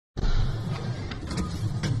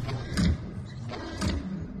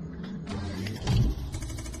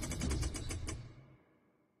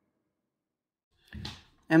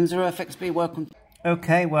M0FXB, welcome.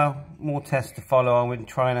 Okay, well, more tests to follow. I'm going to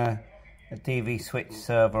try a DV switch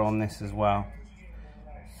server on this as well.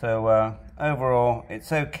 So overall,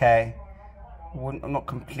 it's okay. I'm not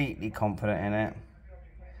completely confident in it.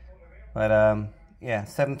 But yeah,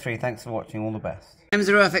 7.3, thanks for watching, all the best.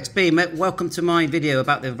 M0FXB, welcome to my video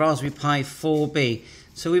about the Raspberry Pi 4B.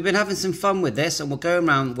 So we've been having some fun with this, and we'll go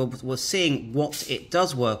around, we're seeing what it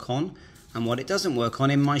does work on and what it doesn't work on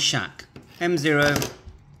in my shack.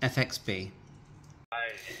 M0FXB.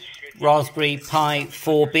 Raspberry Pi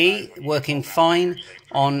 4B working fine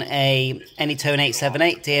on a Anytone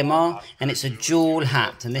 878 DMR, and it's a dual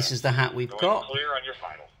hat, and this is the hat we've got.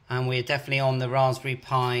 And we're definitely on the Raspberry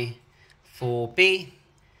Pi 4B.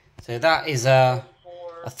 So that is a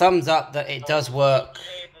thumbs up that it does work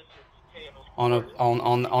on a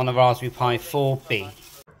Raspberry Pi 4B.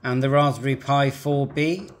 And the Raspberry Pi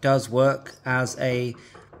 4B does work as a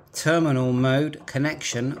terminal mode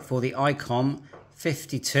connection for the ICOM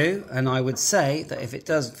 52, and I would say that if it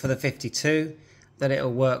does for the 52, that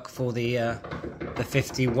it'll work for the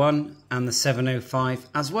 51 and the 705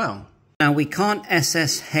 as well. Now we can't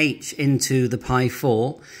SSH into the Pi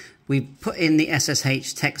 4. We put in the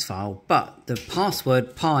SSH text file, but the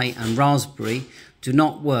password Pi and Raspberry do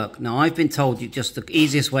not work. Now I've been told just the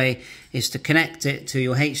easiest way is to connect it to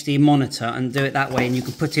your HD monitor and do it that way, and you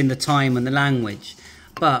can put in the time and the language.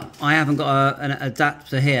 But I haven't got an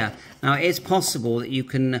adapter here. Now it is possible that you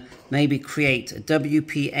can maybe create a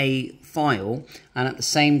WPA file and at the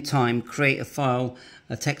same time create a file,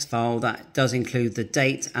 a text file that does include the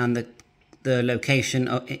date and the location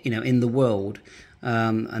of, in the world.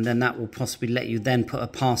 And then that will possibly let you then put a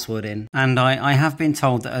password in. And I have been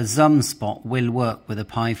told that a zoom spot will work with a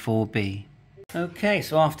Pi 4B. Okay,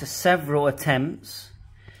 so after several attempts,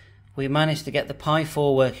 we managed to get the Pi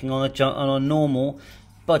 4 working on a normal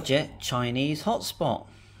budget Chinese hotspot.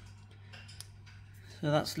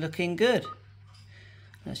 So that's looking good.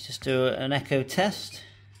 Let's just do an echo test.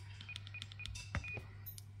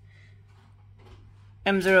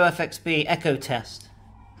 M0FXB echo test.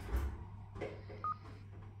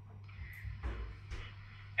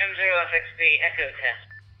 M0FXB echo test.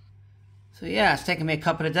 So yeah, it's taken me a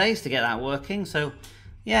couple of days to get that working. So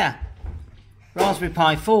yeah, Raspberry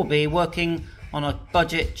Pi 4B working on a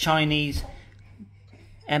budget Chinese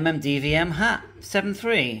MMDVM hat.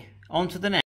 7.3. On to the next.